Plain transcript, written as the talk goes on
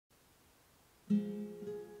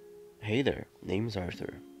Hey there, name's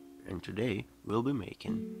Arthur, and today we'll be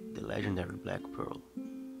making the legendary Black Pearl.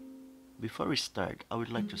 Before we start, I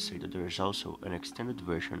would like to say that there is also an extended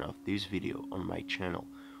version of this video on my channel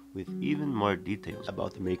with even more details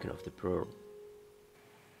about the making of the pearl.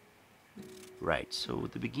 Right, so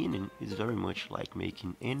the beginning is very much like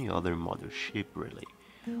making any other model ship really.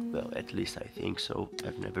 Well, at least I think so.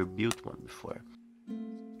 I've never built one before.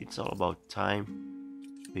 It's all about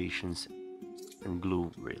time, patience, and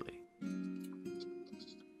glue really.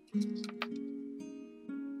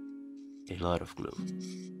 A lot of glue.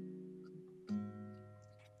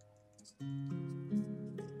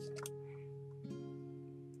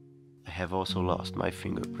 I have also lost my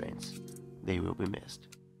fingerprints. They will be missed.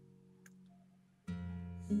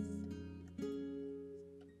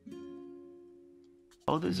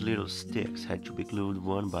 All these little sticks had to be glued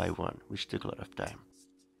one by one, which took a lot of time.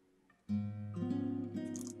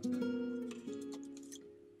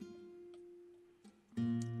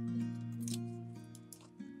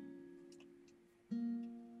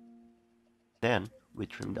 Then we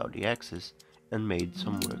trimmed out the axes and made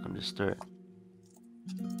some work on the stern.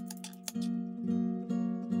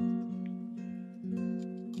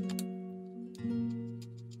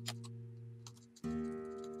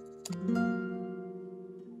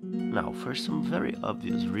 Now, for some very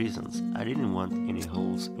obvious reasons, I didn't want any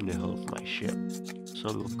holes in the hull of my ship,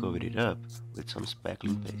 so we'll cover it up with some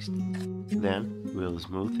speckling paste. Then we'll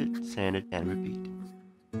smooth it, sand it, and repeat.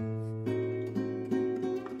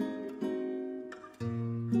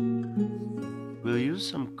 We'll use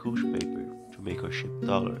some couche paper to make our ship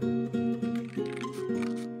taller.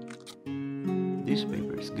 This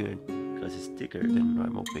paper is good because it's thicker than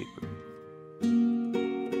normal paper.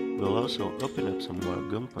 We'll also open up some more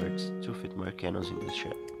gun parts to fit more cannons in the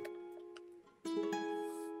ship.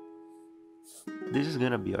 This is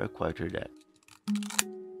gonna be our quarter deck.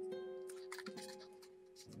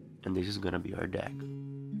 And this is gonna be our deck.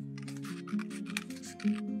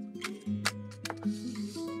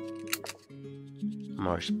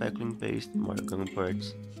 More speckling paste, more gun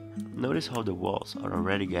parts. Notice how the walls are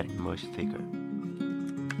already getting much thicker.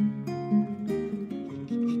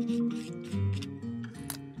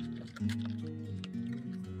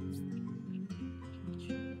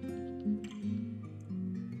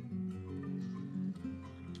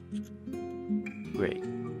 Great,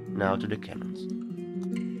 now to the cannons.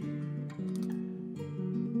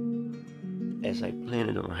 As I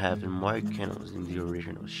planned on having more cannons in the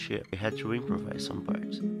original ship, I had to improvise some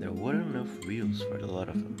parts. There weren't enough wheels for a lot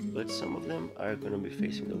of them, but some of them are gonna be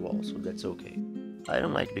facing the wall, so that's okay. I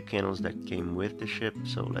don't like the cannons that came with the ship,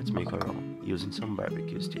 so let's make our own, using some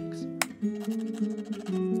barbecue sticks.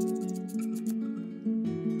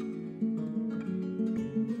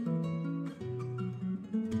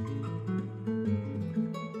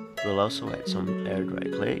 We'll also add some air dry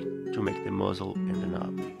clay to make the muzzle and the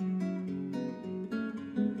knob.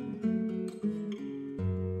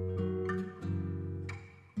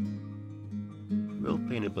 We'll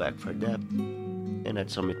paint it black for depth and add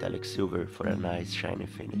some metallic silver for a nice shiny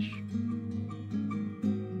finish.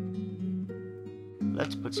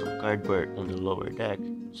 Let's put some cardboard on the lower deck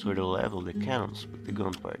so it'll level the cannons with the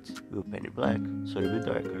gun parts. We'll paint it black so it'll be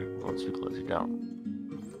darker once we close it down.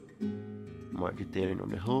 More detailing on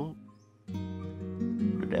the hull.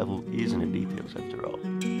 The devil is in the details after all.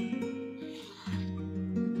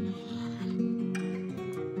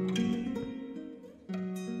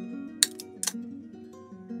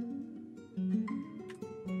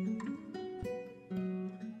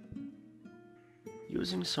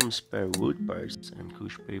 Using some spare wood parts and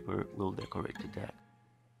couche paper, we'll decorate the deck.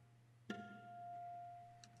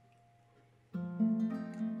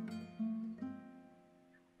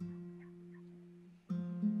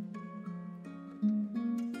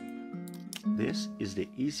 This is the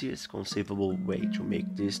easiest conceivable way to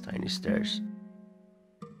make these tiny stairs.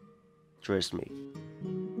 Trust me.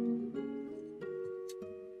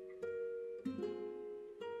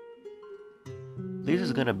 This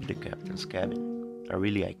is gonna be the captain's cabin, a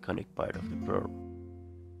really iconic part of the pearl.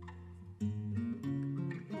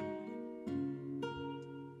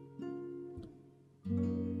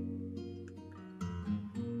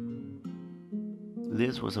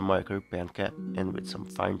 This was a marker pen cap, and with some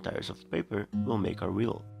fine tires of paper, we'll make our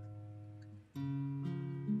wheel.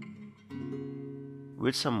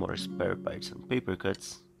 With some more spare parts and paper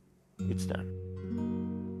cuts, it's done.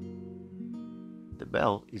 The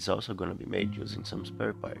bell is also gonna be made using some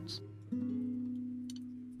spare parts.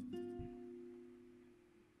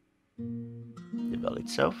 The bell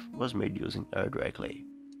itself was made using air dry clay.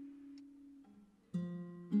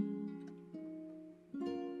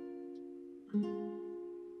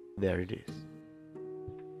 There it is.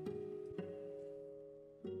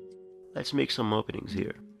 Let's make some openings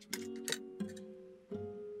here.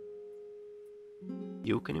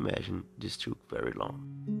 You can imagine this took very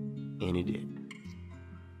long, and it did.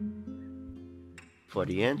 For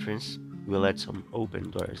the entrance, we'll add some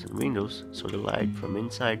open doors and windows so the light from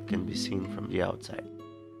inside can be seen from the outside.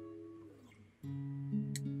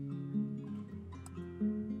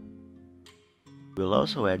 We'll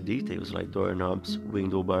also add details like doorknobs,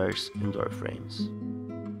 window bars, and door frames.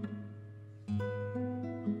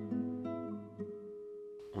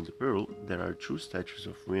 On the pearl, there are 2 statues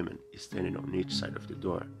of women standing on each side of the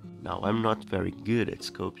door. Now, I'm not very good at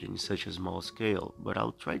sculpting in such a small scale, but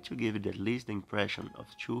I'll try to give it at least the impression of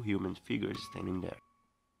 2 human figures standing there.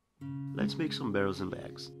 Let's make some barrels and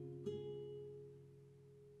bags.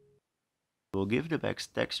 We'll give the bags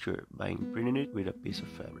texture by imprinting it with a piece of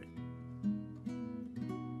fabric.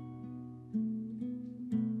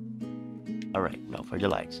 Alright, now for the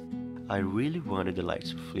lights. I really wanted the lights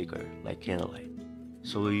to flicker like candlelight,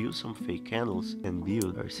 so we'll use some fake candles and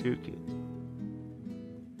build our circuit.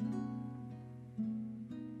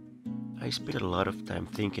 I spent a lot of time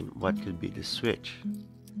thinking what could be the switch.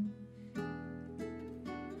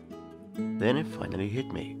 Then it finally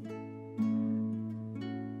hit me.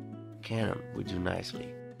 Canon would do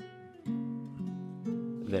nicely.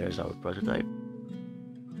 There's our prototype.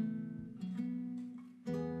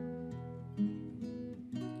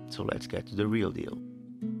 So let's get to the real deal.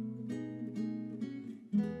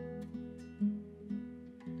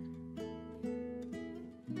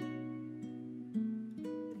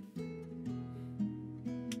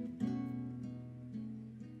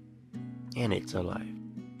 And it's alive.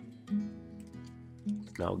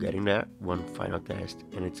 Now getting there, one final test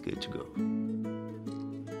and it's good to go.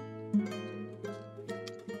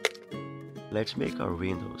 Let's make our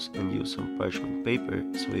windows and use some parchment paper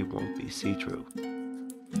so it won't be see-through.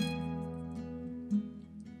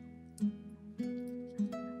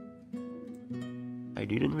 I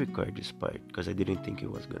didn't record this part because I didn't think it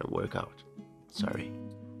was gonna work out. Sorry.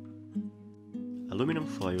 Aluminum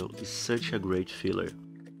foil is such a great filler,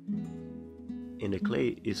 and the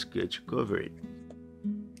clay is good to cover it.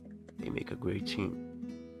 They make a great team.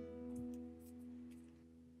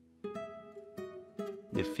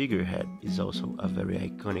 The figurehead is also a very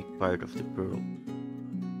iconic part of the pearl.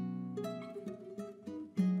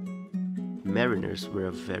 Mariners were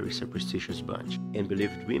a very superstitious bunch and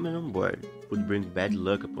believed women on board would bring bad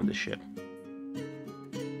luck upon the ship.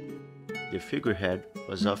 The figurehead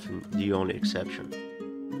was often the only exception.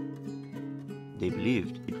 They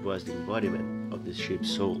believed it was the embodiment of the ship's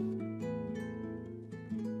soul.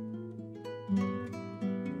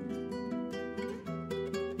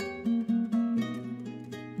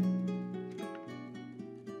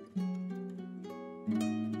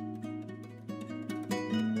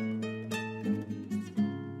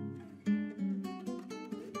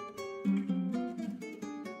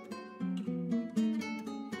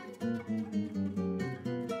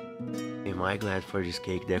 Am I glad for this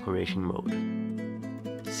cake decoration mode?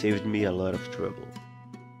 It saved me a lot of trouble.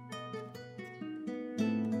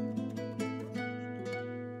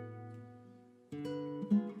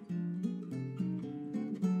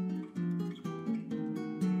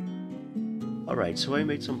 Alright, so I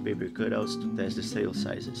made some paper cutouts to test the sail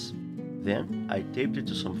sizes. Then I taped it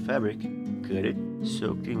to some fabric, cut it,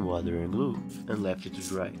 soaked it in water and glue, and left it to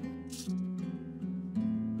dry.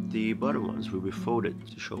 The bottom ones will be folded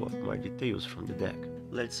to show off more details from the deck.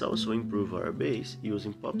 Let's also improve our base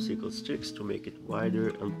using popsicle sticks to make it wider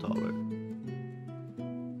and taller.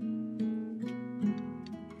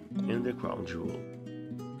 And the crown jewel.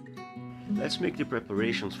 Let's make the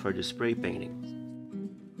preparations for the spray painting.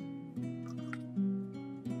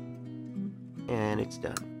 And it's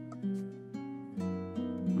done.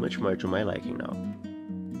 Much more to my liking now.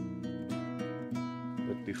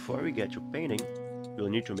 But before we get to painting, we'll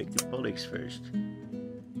need to make the pulley first.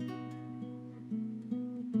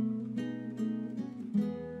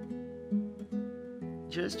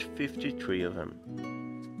 Just 53 of them.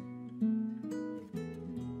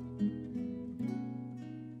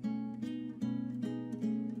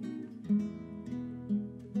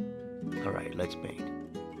 Alright, let's paint.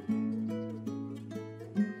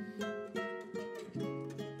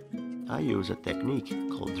 I use a technique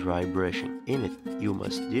called dry brushing. In it, you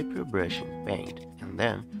must dip your brush in paint and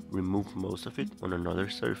then remove most of it on another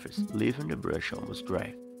surface, leaving the brush almost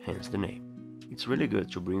dry, hence the name. It's really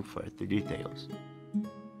good to bring forth the details.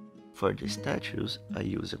 For the statues, I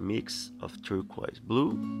use a mix of turquoise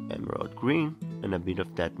blue, emerald green, and a bit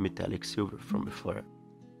of that metallic silver from before.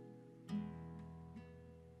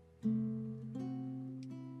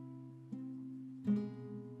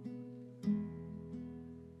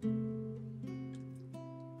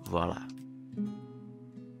 Voila!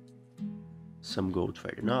 Some gold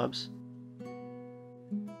for the knobs.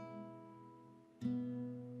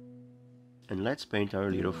 And let's paint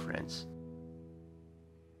our little friends.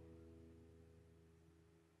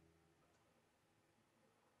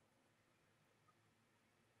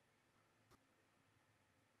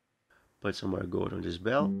 Put some more gold on this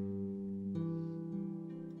bell.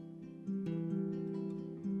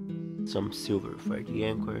 Some silver for the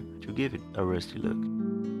anchor to give it a rusty look.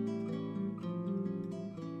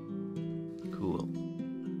 Cool.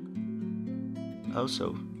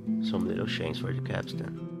 Also, some little chains for the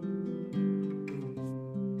capstan.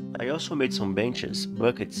 I also made some benches,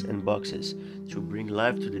 buckets and boxes to bring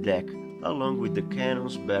life to the deck, along with the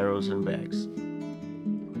cannons, barrels and bags.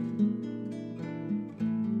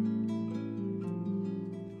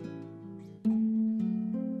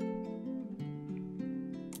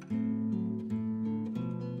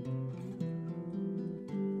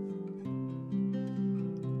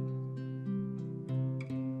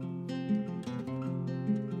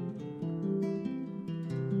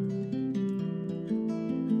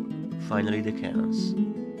 Finally, the cannons.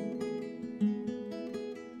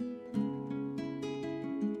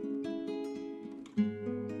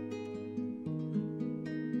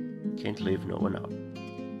 Can't leave no one out.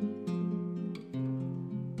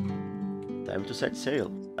 Time to set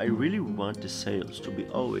sail. I really want the sails to be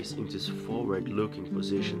always in this forward-looking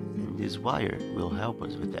position, and this wire will help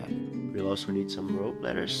us with that. We'll also need some rope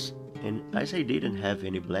ladders, and as I didn't have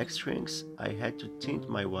any black strings, I had to tint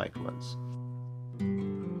my white ones.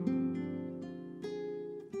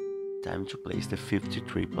 Time to place the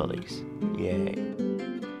 53 pulleys. Yay!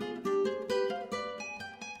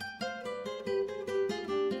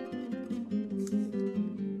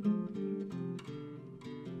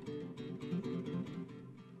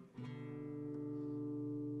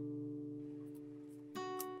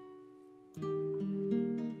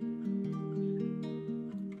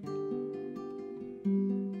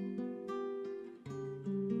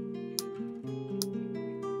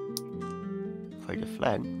 For the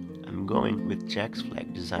flag, I'm going with Jack's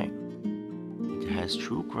flag design. It has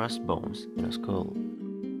 2 crossed bones and a skull,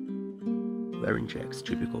 wearing Jack's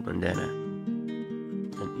typical bandana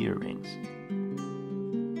and earrings.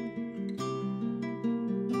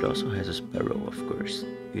 It also has a sparrow, of course.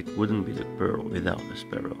 It wouldn't be the pearl without a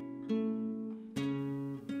sparrow.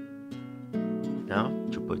 Now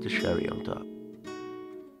to put the cherry on top.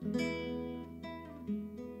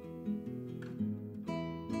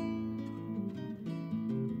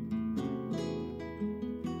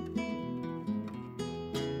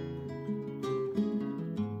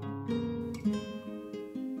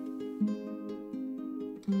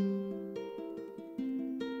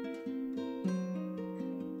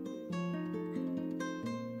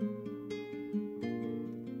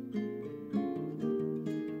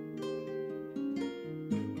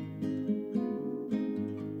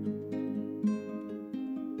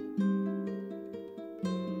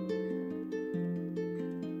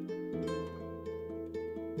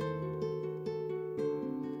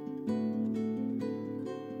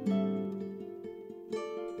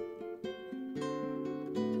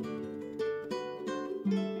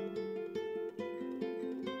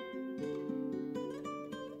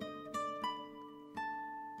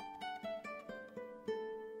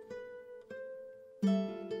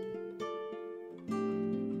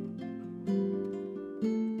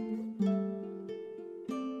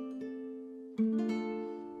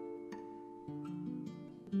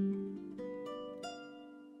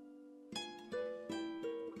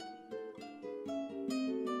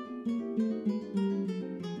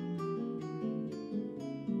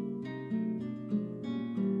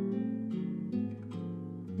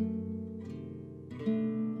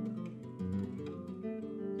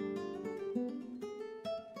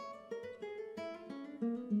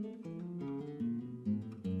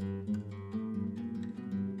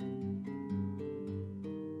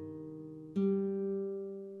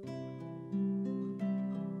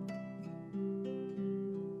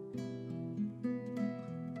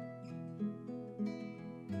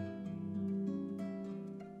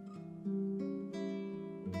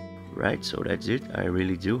 Right, so that's it. I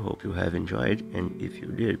really do hope you have enjoyed, and if you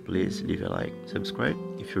did, please leave a like, subscribe.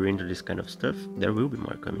 If you're into this kind of stuff, there will be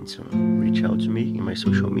more coming soon. Reach out to me in my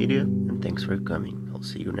social media, and thanks for coming. I'll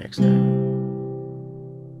see you next time.